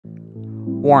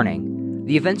Warning: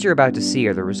 the events you're about to see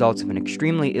are the results of an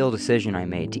extremely ill decision I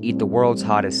made to eat the world's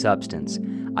hottest substance.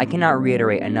 I cannot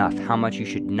reiterate enough how much you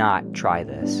should not try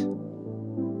this.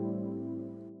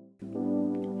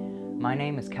 My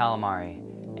name is Calamari,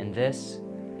 and this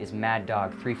is Mad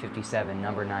Dog 357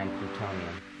 No.9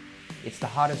 Plutonium. It's the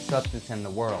hottest substance in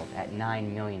the world at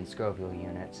 9 million scoville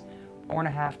units,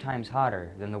 4.5 times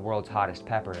hotter than the world's hottest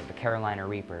pepper, the Carolina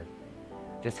Reaper.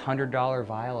 This $100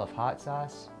 vial of hot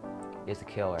sauce is a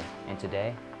killer, and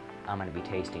today I'm going to be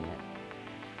tasting it.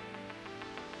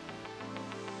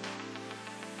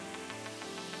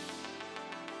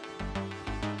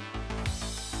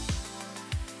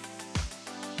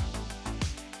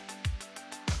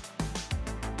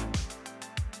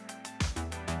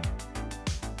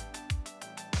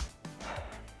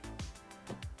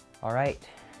 All right,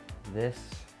 this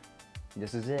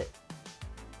is it.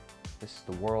 This is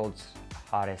the world's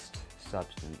hottest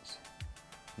substance.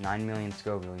 9 million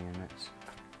scoville units.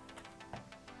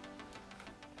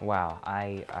 Wow,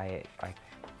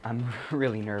 I'm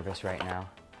really nervous right now.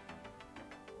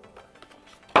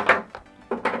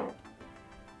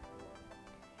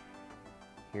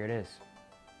 Here it is.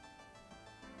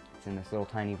 It's in this little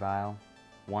tiny vial,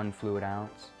 1 fluid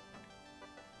ounce.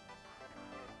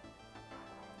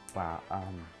 Wow,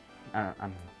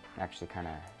 I'm actually kind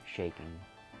of shaking.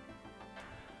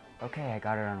 Okay, I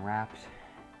got it unwrapped.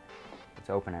 Let's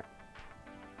open it.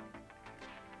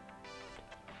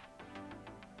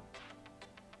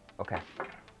 Okay.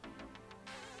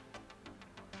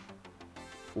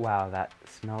 Wow, that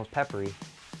smells peppery.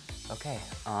 Okay,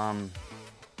 I'm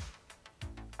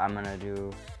gonna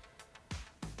do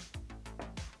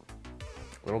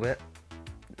a little bit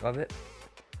of it.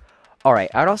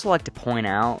 Alright, I'd also like to point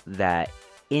out that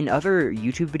in other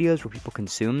YouTube videos where people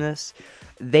consume this,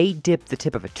 they dip the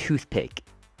tip of a toothpick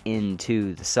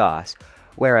into the sauce,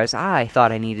 whereas I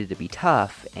thought I needed to be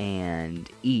tough and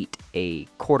eat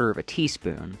 1/4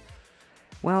 teaspoon.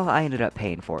 Well, I ended up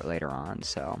paying for it later on,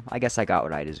 so I guess I got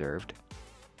what I deserved.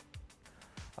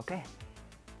 Okay,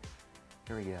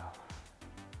 here we go.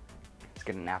 Let's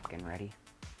get a napkin ready.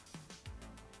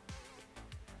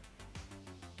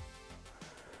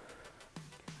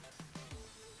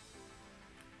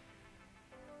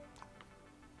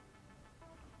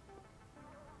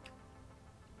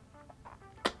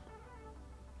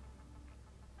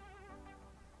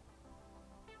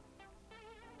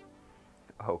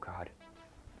 Oh God.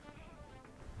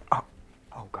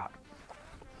 Oh God.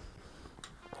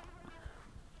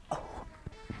 Oh.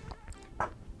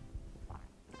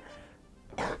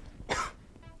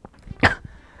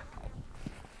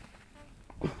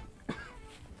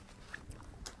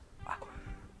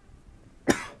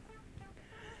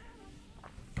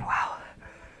 Wow.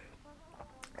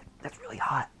 That's really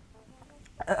hot.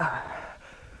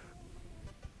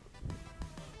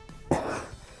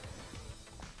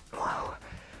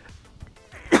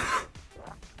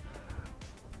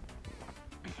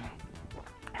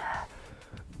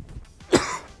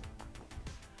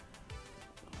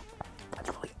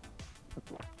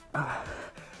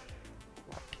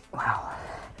 Wow.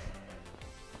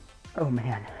 Oh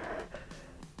man.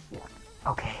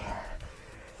 Okay.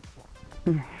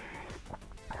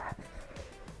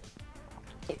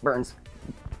 It burns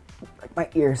like my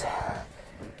ears.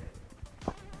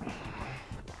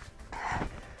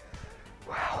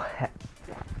 Wow.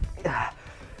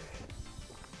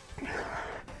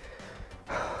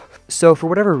 So for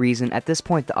whatever reason, at this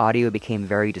point the audio became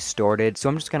very distorted, so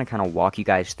I'm just going to kind of walk you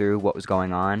guys through what was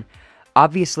going on.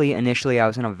 Obviously, initially I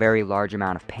was in a very large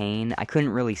amount of pain. I couldn't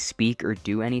really speak or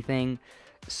do anything,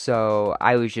 so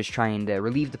I was just trying to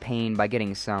relieve the pain by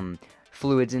getting some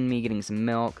fluids in me, getting some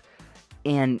milk,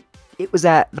 and it was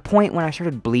at the point when I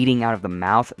started bleeding out of the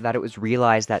mouth that it was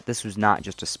realized that this was not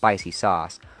just a spicy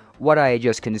sauce. What I had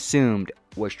just consumed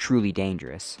was truly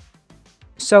dangerous.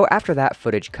 So after that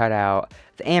footage cut out,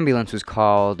 the ambulance was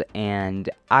called, and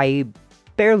I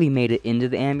barely made it into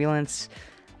the ambulance.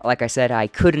 Like I said, I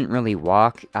couldn't really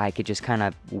walk. I could just kind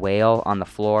of wail on the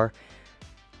floor.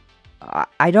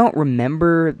 I don't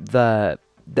remember the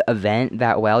event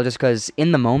that well, just because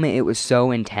in the moment it was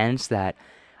so intense that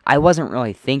I wasn't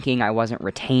really thinking, I wasn't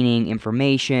retaining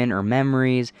information or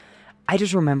memories. I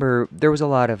just remember there was a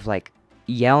lot of like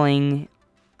yelling,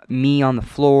 me on the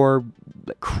floor,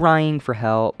 crying for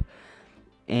help,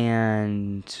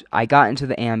 and I got into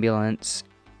the ambulance,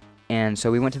 and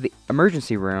so we went to the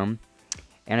emergency room.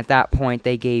 And at that point,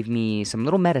 they gave me some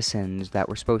little medicines that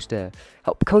were supposed to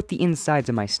help coat the insides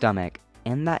of my stomach.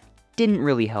 And that didn't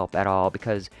really help at all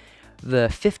because the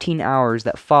 15 hours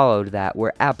that followed that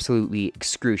were absolutely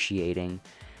excruciating.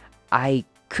 I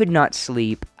could not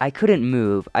sleep, I couldn't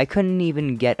move, I couldn't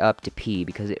even get up to pee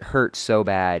because it hurt so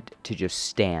bad to just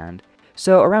stand.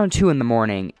 So around 2 in the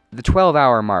morning, the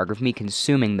 12-hour mark of me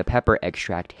consuming the pepper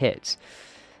extract hits,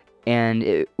 and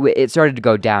it started to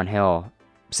go downhill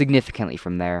significantly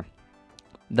from there.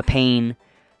 The pain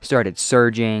started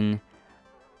surging,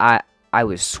 I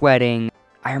was sweating,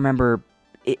 I remember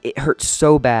it hurt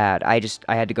so bad, I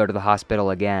had to go to the hospital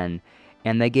again.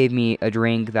 And they gave me a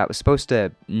drink that was supposed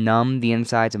to numb the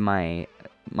insides of my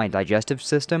digestive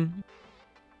system.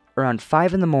 Around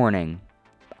 5 in the morning,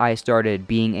 I started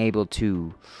being able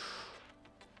to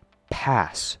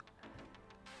pass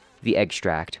the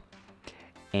extract.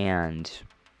 And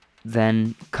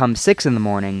then come 6 in the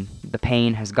morning, the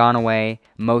pain has gone away,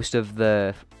 most of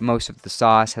the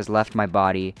sauce has left my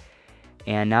body,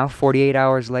 and now 48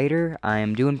 hours later,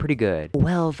 I'm doing pretty good.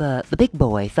 Well, the big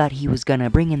boy thought he was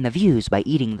gonna bring in the views by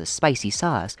eating the spicy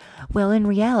sauce. Well, in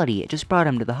reality, it just brought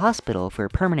him to the hospital for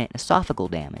permanent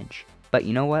esophageal damage. But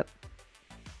you know what?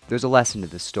 There's a lesson to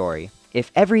this story.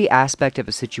 If every aspect of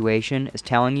a situation is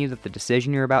telling you that the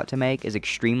decision you're about to make is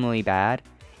extremely bad,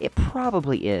 it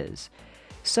probably is.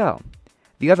 So,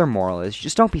 the other moral is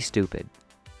just don't be stupid.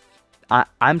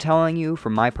 I'm telling you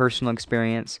from my personal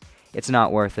experience, it's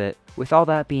not worth it. With all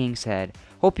that being said,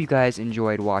 hope you guys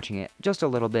enjoyed watching it just a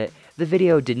little bit. The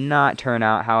video did not turn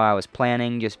out how I was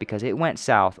planning just because it went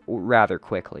south rather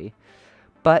quickly.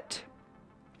 But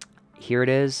here it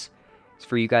is. It's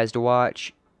for you guys to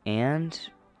watch. And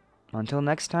until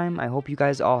next time, I hope you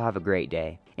guys all have a great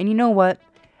day. And you know what?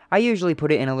 I usually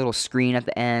put it in a little screen at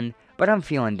the end, but I'm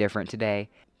feeling different today.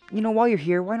 You know, while you're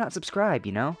here, why not subscribe,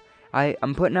 you know?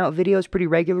 I'm putting out videos pretty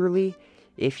regularly.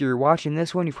 If you're watching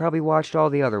this one, you've probably watched all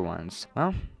the other ones.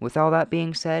 Well, with all that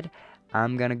being said,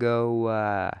 I'm gonna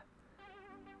go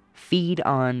feed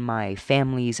on my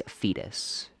family's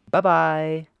fetus.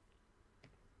 Bye-bye!